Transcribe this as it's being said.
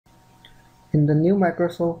In the new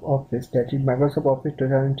Microsoft Office, that is Microsoft Office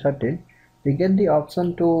 2013, we get the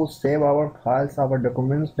option to save our files, our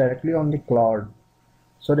documents directly on the cloud,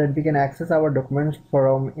 so that we can access our documents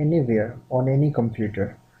from anywhere on any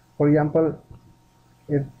computer. For example,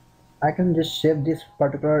 if I can just save this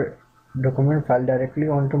particular document file directly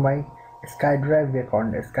onto my SkyDrive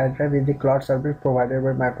account. SkyDrive is the cloud service provided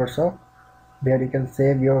by Microsoft, where you can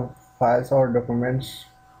save your files or documents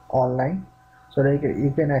online, so that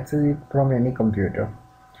you can access it from any computer.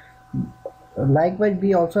 Likewise,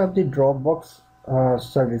 we also have the Dropbox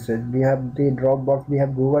services. We have the Dropbox, we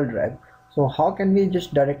have Google Drive. So how can we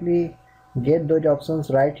just directly get those options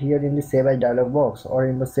right here in the Save As dialog box or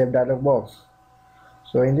in the Save dialog box?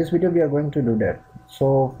 So in this video we are going to do that.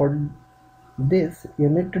 So for this you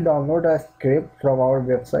need to download a script from our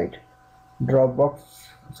website Dropbox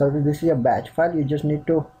service. This is a batch file. You just need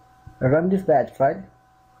to run this batch file,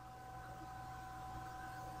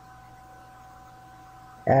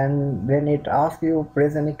 and when it asks you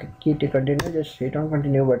press any key to continue, just hit on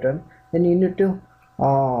continue button. Then you need to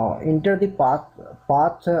enter the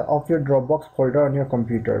path of your Dropbox folder on your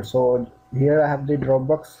computer. So here I have the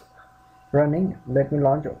Dropbox running. Let me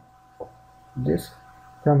launch this.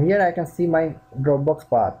 From here I can see my Dropbox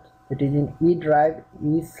path. It is in E drive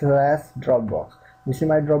E/Dropbox. You see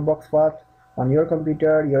my Dropbox path on your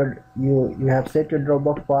computer. You have set your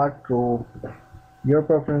Dropbox path to your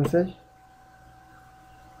preferences.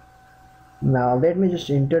 Now let me just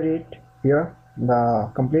enter it here,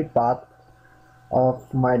 the complete path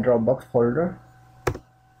of my Dropbox folder,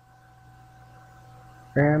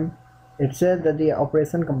 and it says that the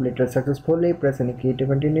operation completed successfully. Press any key to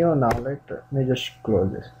continue. Now let me just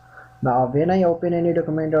close this. Now when I open any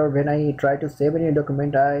document or when I try to save any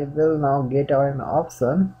document, I will now get an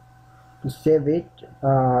option to save it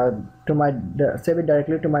save it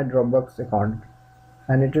directly to my Dropbox account.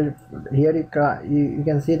 And it will here you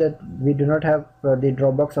can see that we do not have the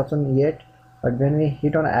Dropbox option yet, but when we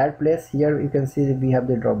hit on add place, here you can see that we have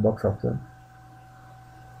the Dropbox option.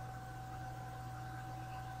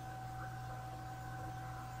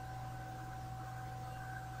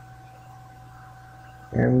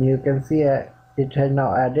 And you can see it has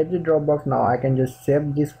now added the Dropbox. Now I can just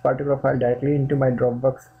save this particular file directly into my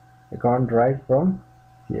Dropbox account right from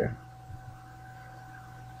here.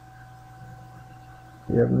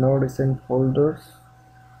 We have no recent folders.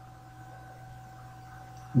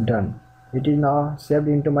 Done. It is now saved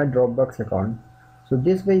into my Dropbox account. So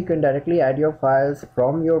this way you can directly add your files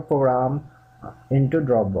from your program into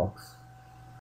Dropbox.